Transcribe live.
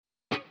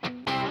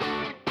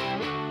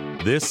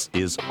This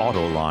is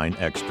Autoline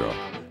Extra,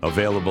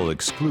 available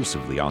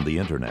exclusively on the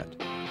internet.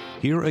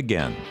 Here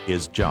again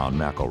is John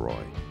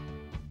McElroy.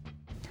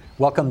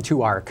 Welcome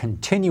to our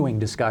continuing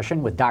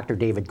discussion with Dr.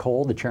 David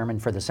Cole, the chairman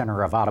for the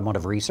Center of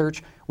Automotive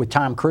Research, with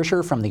Tom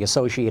Krischer from the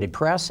Associated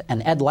Press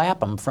and Ed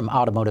Lapham from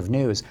Automotive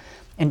News.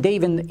 And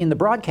Dave, in the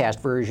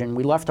broadcast version,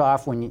 we left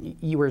off when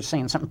you were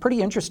saying something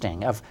pretty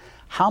interesting of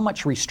how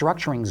much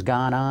restructuring's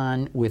gone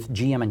on with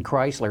GM and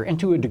Chrysler, and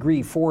to a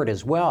degree Ford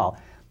as well.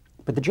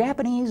 But the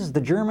Japanese, the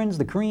Germans,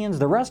 the Koreans,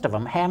 the rest of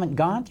them haven't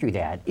gone through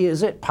that.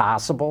 Is it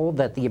possible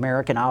that the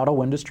American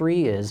auto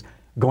industry is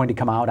going to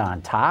come out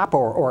on top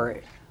or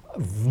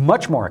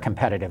much more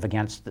competitive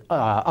against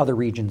other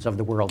regions of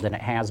the world than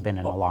it has been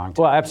in a long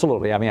time? Well,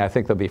 absolutely. I mean, I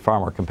think they'll be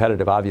far more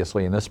competitive,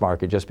 obviously, in this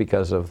market just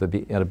because of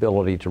the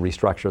inability to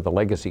restructure the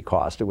legacy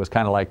cost. It was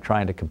kind of like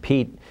trying to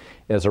compete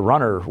as a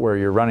runner where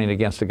you're running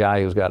against a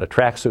guy who's got a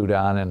tracksuit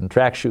on and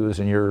track shoes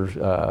and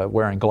you're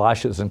wearing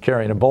galoshes and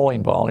carrying a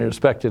bowling ball and you're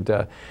expected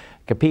to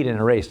compete in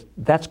a race.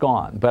 That's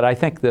gone. But I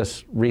think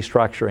this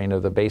restructuring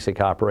of the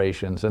basic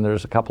operations, and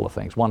there's a couple of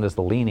things. One is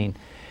the leaning.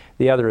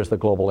 The other is the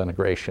global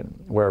integration,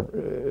 where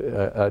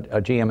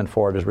a GM and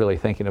Ford is really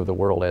thinking of the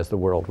world as the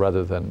world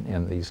rather than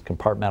in these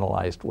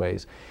compartmentalized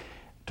ways.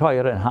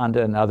 Toyota and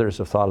Honda and others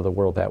have thought of the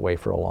world that way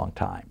for a long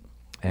time.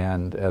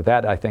 And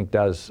that, I think,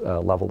 does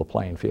level the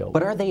playing field.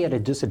 But are they at a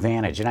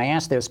disadvantage? And I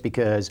ask this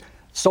because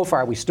so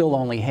far we still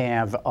only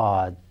have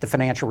the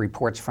financial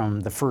reports from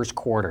the first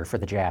quarter for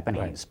the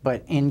Japanese. Right.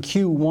 But in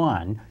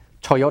Q1,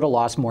 Toyota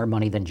lost more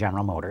money than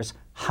General Motors.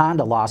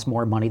 Honda lost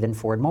more money than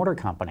Ford Motor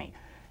Company.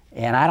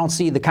 And I don't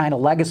see the kind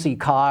of legacy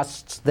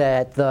costs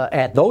that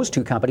at those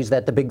two companies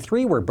that the big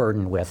three were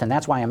burdened with, and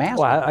that's why I'm asking.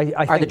 Well,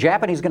 I are the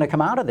Japanese going to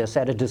come out of this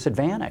at a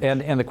disadvantage?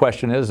 And the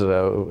question is,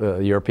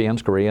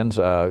 Europeans, Koreans,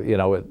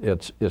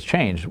 it's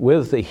changed.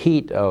 With the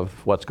heat of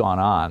what's gone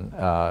on,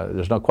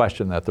 there's no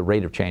question that the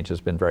rate of change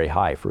has been very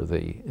high for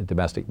the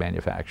domestic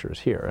manufacturers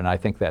here, and I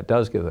think that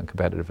does give them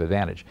competitive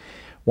advantage.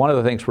 One of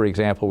the things, for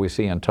example, we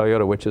see in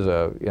Toyota, which is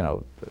a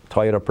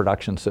Toyota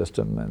production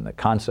system and the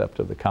concept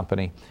of the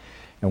company.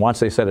 And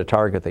once they set a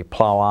target, they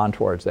plow on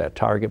towards that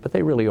target, but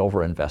they really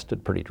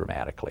overinvested pretty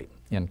dramatically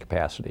in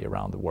capacity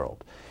around the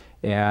world.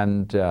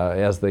 And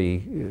as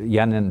the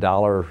yen and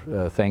dollar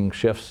thing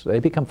shifts, they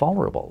become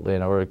vulnerable.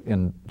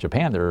 In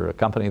Japan, they're a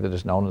company that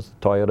is known as the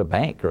Toyota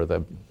Bank or the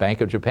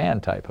Bank of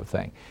Japan type of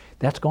thing.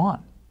 That's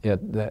gone.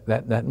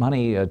 That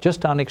money,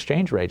 just on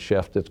exchange rate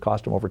shift, it's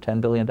cost them over $10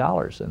 billion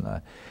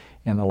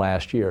in the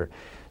last year.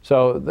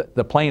 So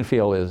the playing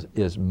field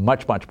is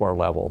much, much more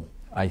level.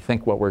 I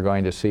think what we're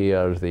going to see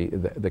are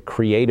the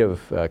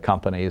creative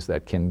companies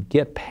that can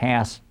get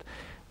past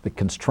the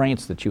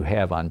constraints that you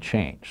have on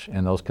change.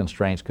 And those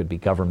constraints could be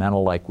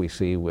governmental, like we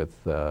see with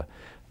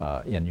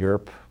in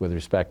Europe with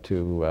respect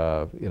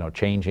to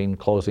changing,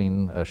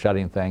 closing,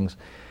 shutting things.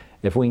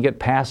 If we can get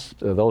past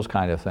those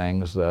kind of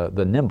things,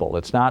 the nimble,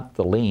 it's not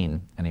the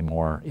lean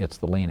anymore, it's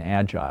the lean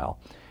agile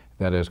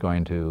that is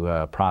going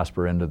to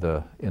prosper into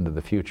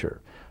the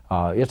future.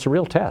 It's a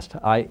real test.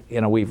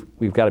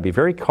 We've got to be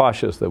very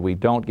cautious that we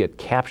don't get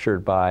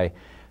captured by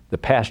the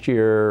past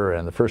year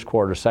and the first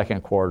quarter,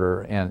 second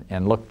quarter,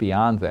 and look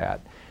beyond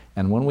that.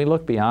 And when we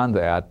look beyond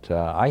that,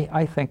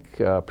 I think,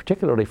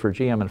 particularly for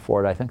GM and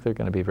Ford, I think they're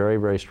going to be very,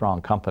 very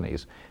strong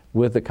companies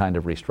with the kind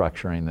of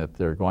restructuring that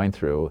they're going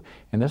through.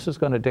 And this is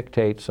going to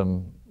dictate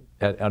some,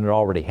 and it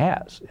already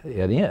has,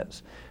 it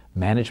is,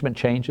 management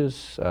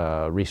changes,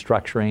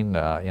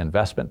 restructuring,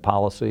 investment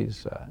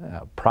policies,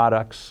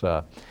 products.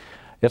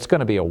 It's going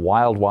to be a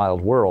wild, wild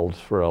world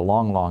for a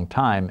long, long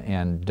time,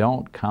 and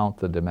don't count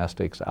the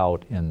domestics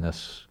out in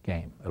this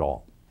game at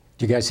all.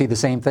 Do you guys see the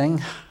same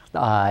thing?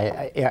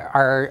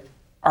 Are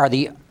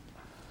the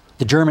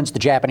Germans, the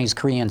Japanese,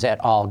 Koreans at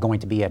all going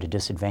to be at a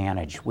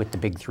disadvantage with the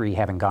big three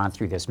having gone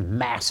through this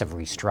massive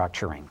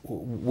restructuring?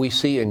 We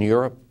see in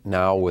Europe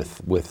now with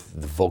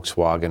the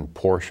Volkswagen,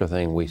 Porsche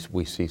thing,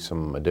 we see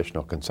some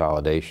additional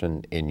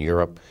consolidation in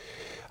Europe.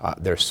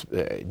 There's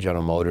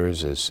General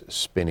Motors is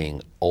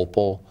spinning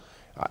Opel.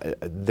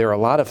 There are a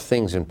lot of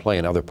things in play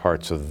in other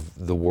parts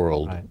of the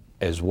world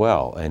as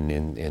well. And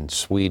in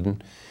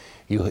Sweden,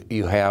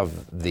 you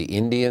have the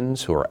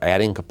Indians who are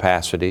adding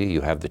capacity.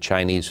 You have the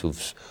Chinese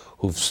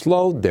who've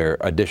slowed their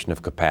addition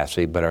of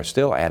capacity, but are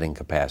still adding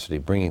capacity,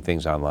 bringing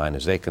things online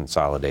as they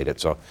consolidate it.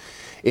 So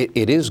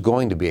it is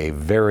going to be a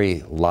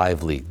very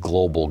lively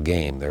global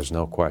game. There's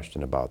no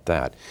question about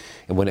that.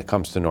 And when it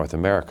comes to North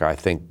America, I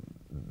think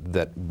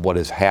that what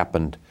has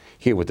happened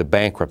here with the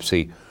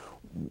bankruptcy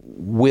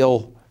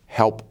will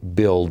help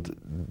build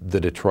the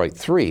Detroit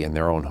Three in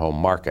their own home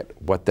market.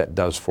 What that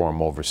does for them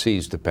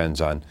overseas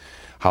depends on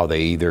how they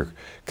either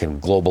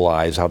can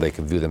globalize, how they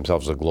can view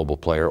themselves as a global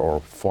player, or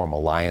form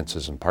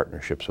alliances and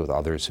partnerships with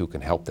others who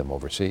can help them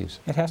overseas.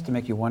 It has to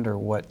make you wonder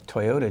what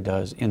Toyota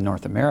does in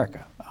North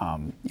America.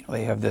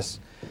 They have this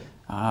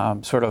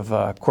sort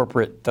of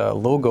corporate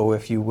logo,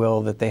 if you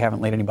will, that they haven't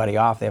laid anybody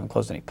off, they haven't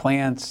closed any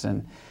plants,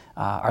 and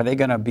are they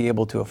going to be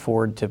able to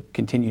afford to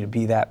continue to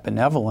be that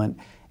benevolent?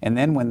 And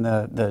then when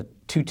the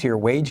two-tier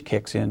wage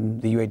kicks in,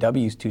 the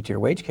UAW's two-tier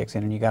wage kicks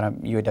in, and you got a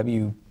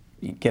UAW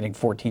getting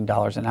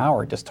 $14 an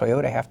hour, does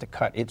Toyota have to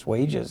cut its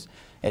wages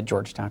at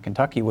Georgetown,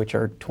 Kentucky, which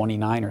are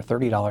 $29 or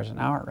 $30 an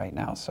hour right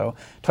now? So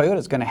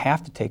Toyota's going to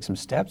have to take some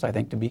steps, I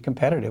think, to be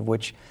competitive,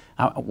 which,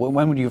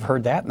 when would you have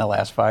heard that in the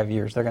last 5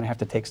 years? They're going to have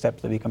to take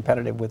steps to be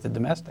competitive with the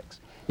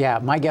domestics. Yeah,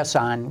 my guess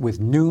with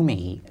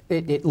NUMMI,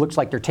 it looks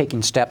like they're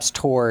taking steps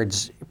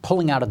towards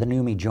pulling out of the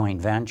NUMMI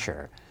joint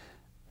venture.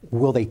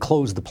 Will they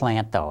close the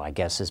plant, though, I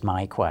guess is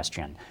my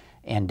question.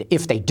 And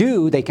if they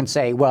do, they can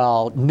say,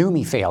 well,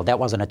 NUMMI failed. That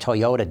wasn't a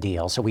Toyota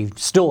deal, so we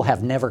still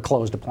have never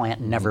closed a plant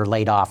and never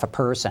laid off a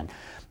person.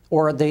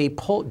 Or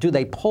do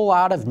they pull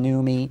out of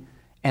NUMMI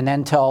and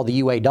then tell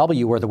the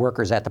UAW or the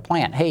workers at the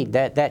plant, hey,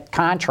 that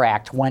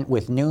contract went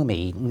with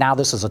NUMMI. Now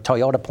this is a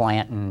Toyota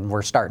plant, and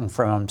we're starting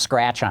from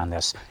scratch on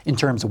this in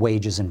terms of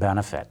wages and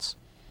benefits.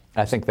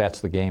 I think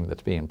that's the game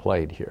that's being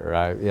played here.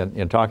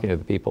 In talking to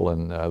the people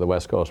in the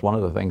West Coast, one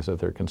of the things that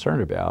they're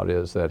concerned about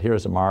is that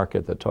here's a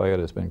market that Toyota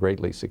has been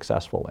greatly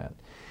successful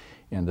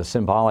in, and the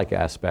symbolic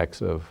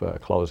aspects of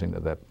closing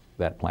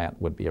that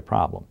plant would be a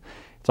problem.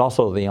 It's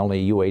also the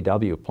only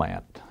UAW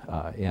plant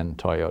in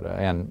Toyota,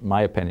 and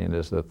my opinion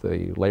is that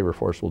the labor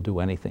force will do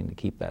anything to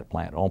keep that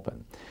plant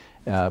open.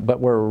 But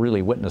we're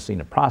really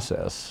witnessing a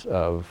process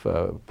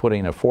of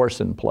putting a force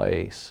in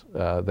place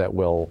that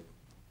will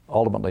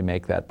ultimately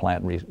make that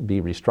plant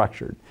be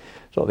restructured.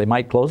 So they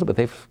might close it, but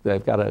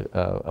they've got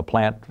a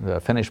plant, a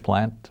finished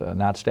plant,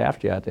 not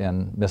staffed yet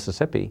in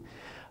Mississippi.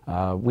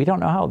 We don't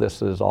know how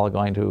this is all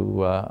going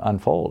to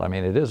unfold. I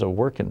mean, it is a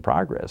work in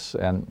progress.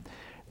 And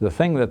the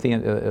thing that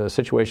the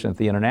situation that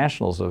the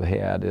internationals have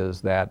had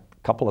is that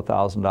couple of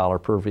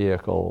 $1,000 per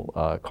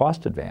vehicle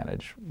cost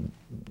advantage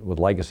with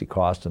legacy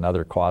costs and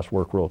other costs,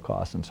 work rule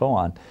costs and so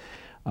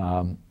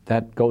on,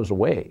 that goes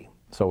away.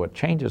 So it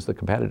changes the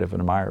competitive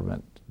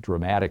environment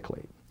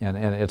dramatically. And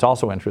it's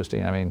also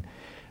interesting, I mean,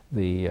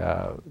 the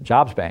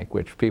Jobs Bank,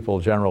 which people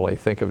generally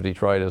think of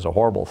Detroit as a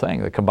horrible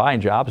thing, the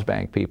combined Jobs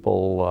Bank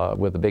people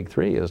with the big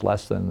three is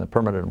less than the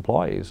permanent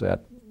employees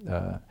at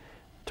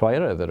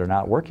Toyota that are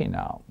not working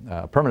now.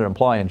 Permanent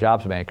employee and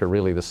Jobs Bank are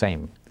really the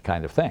same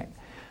kind of thing.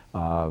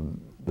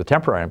 The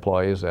temporary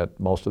employees at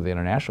most of the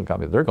international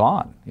companies, they're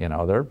gone. You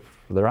know,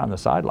 they're on the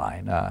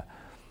sideline.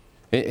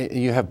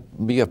 You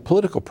have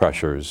political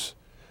pressures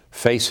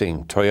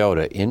facing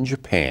Toyota in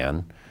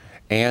Japan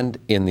and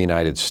in the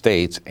United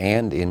States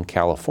and in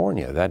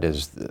California. That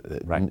is,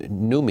 right.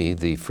 NUMMI,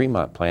 the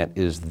Fremont plant,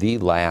 is the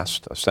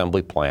last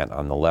assembly plant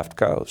on the left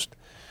coast.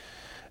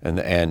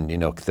 And you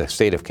know, the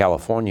state of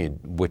California,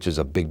 which is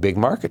a big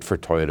market for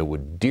Toyota,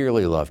 would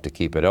dearly love to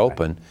keep it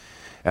open.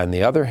 Right. On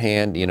the other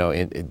hand, you know,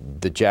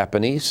 the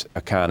Japanese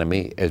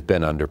economy has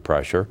been under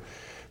pressure.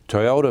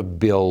 Toyota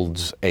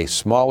builds a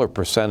smaller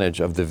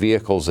percentage of the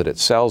vehicles that it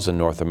sells in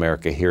North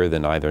America here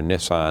than either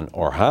Nissan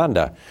or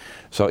Honda.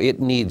 So it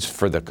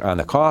needs, on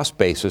the cost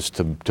basis,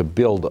 to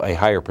build a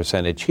higher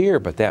percentage here,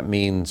 but that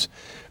means,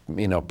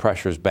 you know,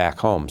 pressures back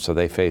home. So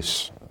they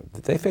face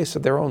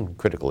their own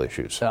critical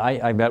issues.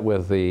 I met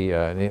with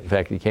in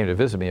fact, he came to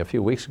visit me a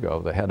few weeks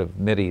ago, the head of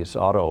MIDI's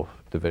auto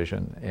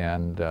division,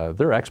 and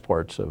their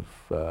exports of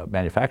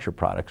manufactured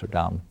products are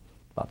down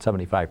about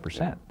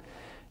 75%.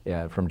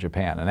 From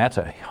Japan, and that's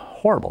a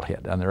horrible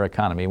hit on their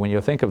economy. When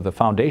you think of the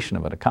foundation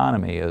of an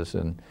economy is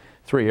in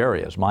three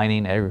areas: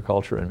 mining,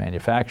 agriculture, and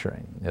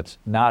manufacturing. It's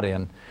not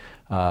in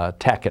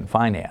tech and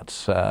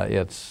finance.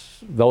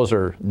 Those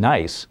are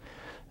nice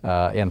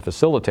and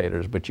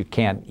facilitators, but you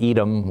can't eat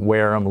them,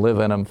 wear them, live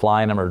in them,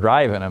 fly in them, or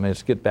drive in them.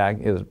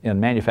 And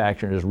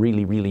manufacturing is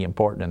really, really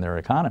important in their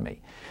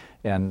economy.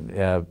 And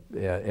at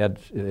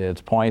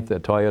its point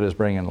that Toyota is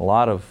bringing a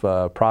lot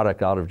of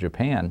product out of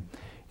Japan,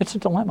 it's a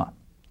dilemma.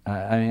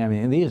 I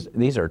mean,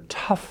 these are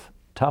tough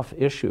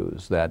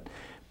issues that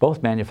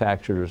both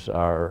manufacturers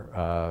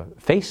are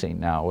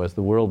facing now as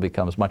the world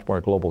becomes much more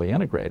globally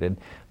integrated,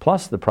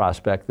 plus the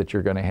prospect that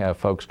you're going to have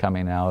folks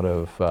coming out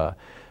of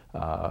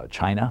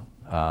China,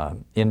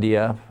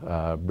 India,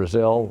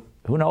 Brazil.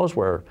 Who knows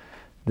where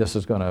this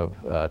is going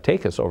to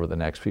take us over the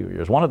next few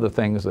years. One of the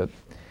things that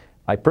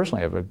I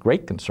personally have a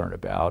great concern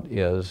about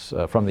is,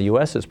 from the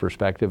U.S.'s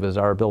perspective, is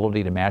our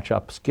ability to match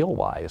up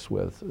skill-wise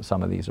with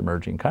some of these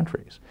emerging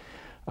countries.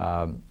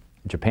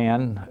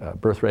 Japan,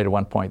 birth rate of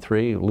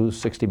 1.3, lose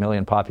 60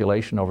 million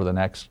population over the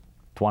next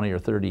 20 or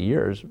 30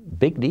 years,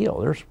 big deal.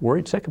 They're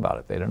worried sick about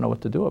it. They don't know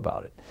what to do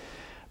about it.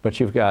 But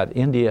you've got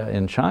India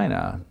and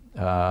China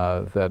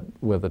that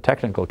with the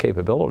technical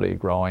capability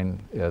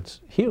growing,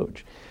 it's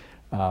huge.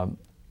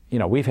 You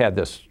know, we've had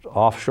this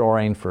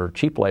offshoring for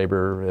cheap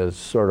labor has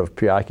sort of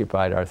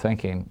preoccupied our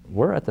thinking.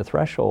 We're at the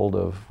threshold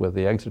of, with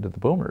the exit of the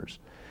boomers,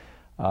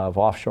 of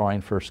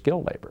offshoring for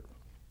skilled labor.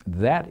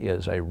 That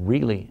is a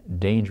really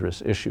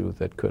dangerous issue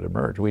that could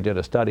emerge. We did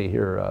a study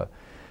here a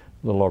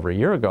little over a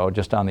year ago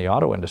just on the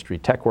auto industry,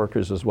 tech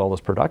workers as well as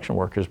production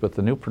workers, but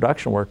the new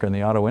production worker in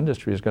the auto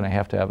industry is going to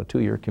have a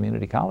 2-year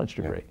community college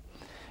degree.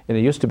 Yeah. And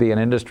it used to be an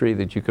industry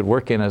that you could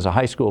work in as a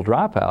high school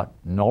dropout,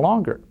 no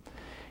longer.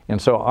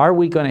 And so are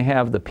we going to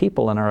have the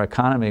people in our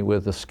economy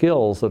with the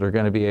skills that are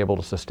going to be able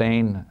to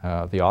sustain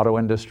the auto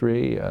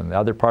industry and the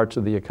other parts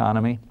of the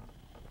economy?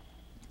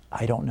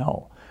 I don't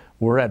know.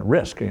 We're at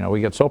risk.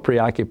 We get so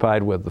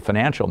preoccupied with the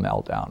financial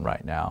meltdown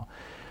right now,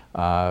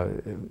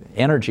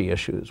 energy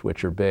issues,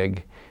 which are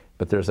big,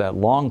 but there's that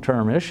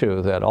long-term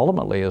issue that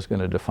ultimately is going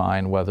to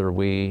define whether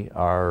we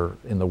are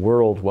in the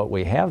world what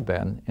we have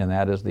been, and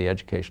that is the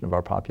education of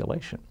our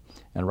population.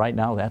 And right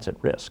now, that's at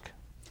risk.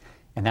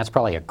 And that's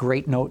probably a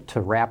great note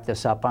to wrap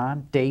this up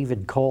on.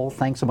 David Cole,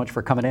 thanks so much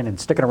for coming in and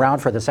sticking around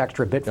for this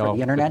extra bit for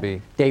the internet.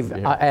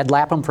 Ed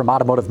Lapham from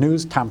Automotive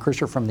News, Tom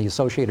Krischer from the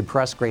Associated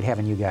Press. Great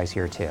having you guys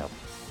here too.